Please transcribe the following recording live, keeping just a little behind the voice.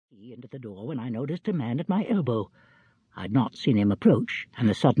key into the door when I noticed a man at my elbow. I'd not seen him approach, and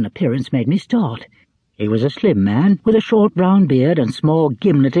the sudden appearance made me start. He was a slim man, with a short brown beard and small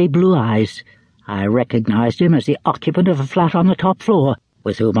gimlety blue eyes. I recognized him as the occupant of a flat on the top floor,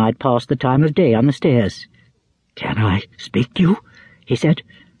 with whom I'd passed the time of day on the stairs. "Can I speak to you?" he said.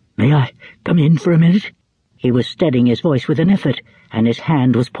 "May I come in for a minute?" He was steadying his voice with an effort, and his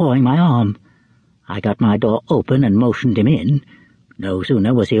hand was pawing my arm. I got my door open and motioned him in. No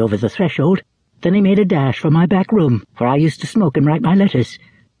sooner was he over the threshold than he made a dash for my back room, where I used to smoke and write my letters.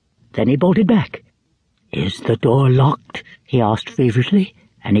 Then he bolted back. "Is the door locked?" he asked feverishly,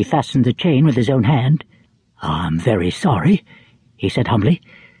 and he fastened the chain with his own hand. "I'm very sorry," he said humbly.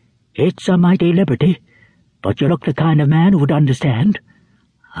 "It's a mighty liberty, but you look the kind of man who would understand.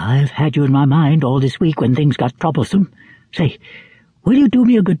 I've had you in my mind all this week when things got troublesome. Say, will you do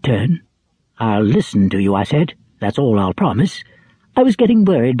me a good turn?" "I'll listen to you," I said. "That's all I'll promise." I was getting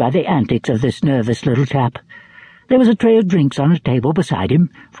worried by the antics of this nervous little chap. There was a tray of drinks on a table beside him,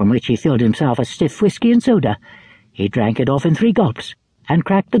 from which he filled himself a stiff whiskey and soda. He drank it off in 3 gulps, and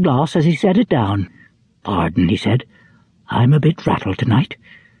cracked the glass as he set it down. "Pardon," he said. "I'm a bit rattled tonight.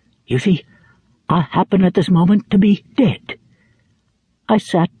 You see, I happen at this moment to be dead." I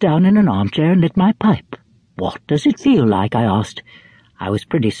sat down in an armchair and lit my pipe. "What does it feel like?" I asked. I was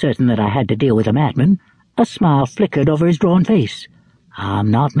pretty certain that I had to deal with a madman. A smile flickered over his drawn face.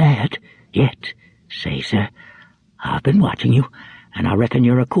 "I'm not mad, yet. Say, sir, I've been watching you, and I reckon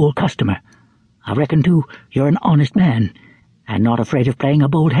you're a cool customer. I reckon, too, you're an honest man, and not afraid of playing a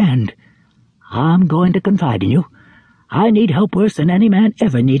bold hand. I'm going to confide in you. I need help worse than any man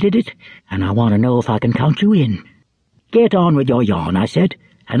ever needed it, and I want to know if I can count you in." "Get on with your yarn," I said,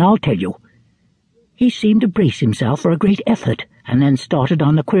 "and I'll tell you." He seemed to brace himself for a great effort, and then started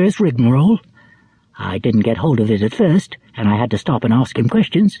on the queerest rigmarole. I didn't get hold of it at first, and I had to stop and ask him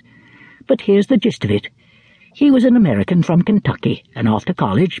questions. But here's the gist of it. He was an American from Kentucky, and after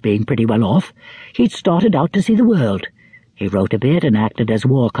college, being pretty well off, he'd started out to see the world. He wrote a bit and acted as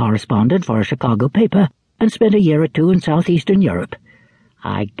war correspondent for a Chicago paper, and spent a year or 2 in southeastern Europe.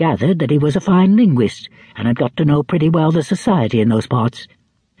 I gathered that he was a fine linguist, and had got to know pretty well the society in those parts.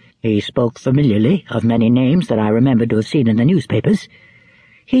 He spoke familiarly of many names that I remembered to have seen in the newspapers.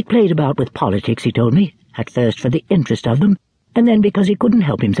 He'd played about with politics, he told me, at first for the interest of them, and then because he couldn't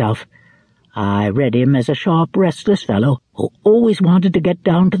help himself. I read him as a sharp, restless fellow who always wanted to get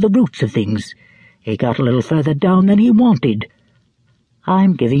down to the roots of things. He got a little further down than he wanted.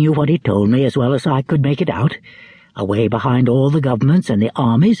 I'm giving you what he told me as well as I could make it out. Away behind all the governments and the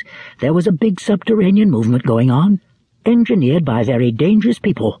armies, there was a big subterranean movement going on, engineered by very dangerous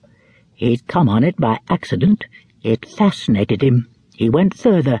people. He'd come on it by accident. It fascinated him. He went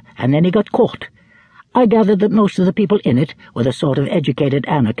further, and then he got caught. I gathered that most of the people in it were the sort of educated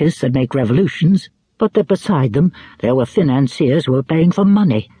anarchists that make revolutions, but that beside them there were financiers who were paying for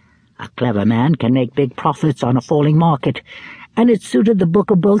money. A clever man can make big profits on a falling market, and it suited the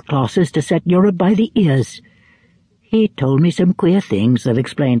book of both classes to set Europe by the ears. He told me some queer things that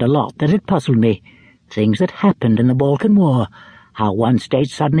explained a lot that had puzzled me, things that happened in the Balkan War, how one state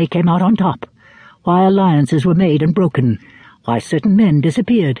suddenly came out on top, why alliances were made and broken, why certain men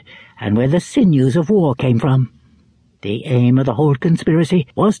disappeared, and where the sinews of war came from. The aim of the whole conspiracy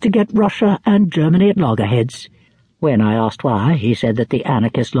was to get Russia and Germany at loggerheads. When I asked why, he said that the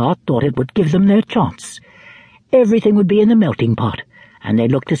anarchist lot thought it would give them their chance. Everything would be in the melting pot, and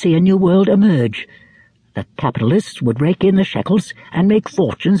they'd look to see a new world emerge. The capitalists would rake in the shekels and make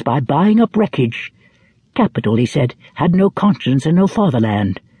fortunes by buying up wreckage. Capital, he said, had no conscience and no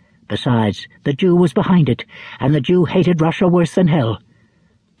fatherland. Besides, the Jew was behind it, and the Jew hated Russia worse than hell.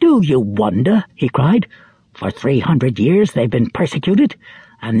 "Do you wonder?" he cried. "For 300 years they've been persecuted,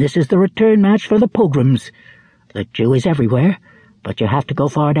 and this is the return match for the pogroms. The Jew is everywhere, but you have to go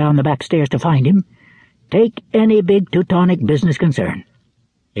far down the back stairs to find him. Take any big Teutonic business concern.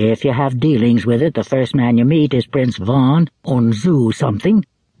 If you have dealings with it, the first man you meet is Prince von Unzu something,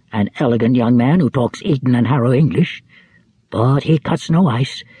 an elegant young man who talks Eton and Harrow English. But he cuts no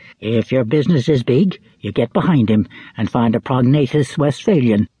ice. If your business is big, you get behind him and find a prognathous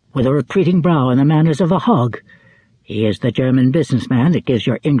Westphalian with a retreating brow and the manners of a hog. He is the German businessman that gives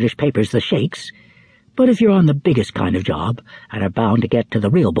your English papers the shakes. But if you're on the biggest kind of job and are bound to get to the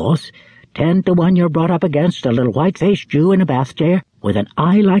real boss, 10 to 1 you're brought up against a little white-faced Jew in a bath chair with an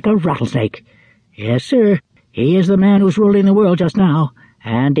eye like a rattlesnake. Yes, sir, he is the man who's ruling the world just now,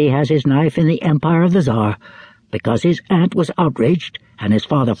 and he has his knife in the empire of the Tsar, because his aunt was outraged and his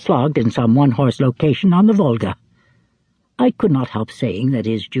father flogged in some one-horse location on the Volga. I could not help saying that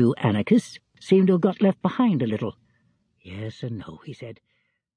his Jew anarchists seemed to have got left behind a little. "Yes and no," he said.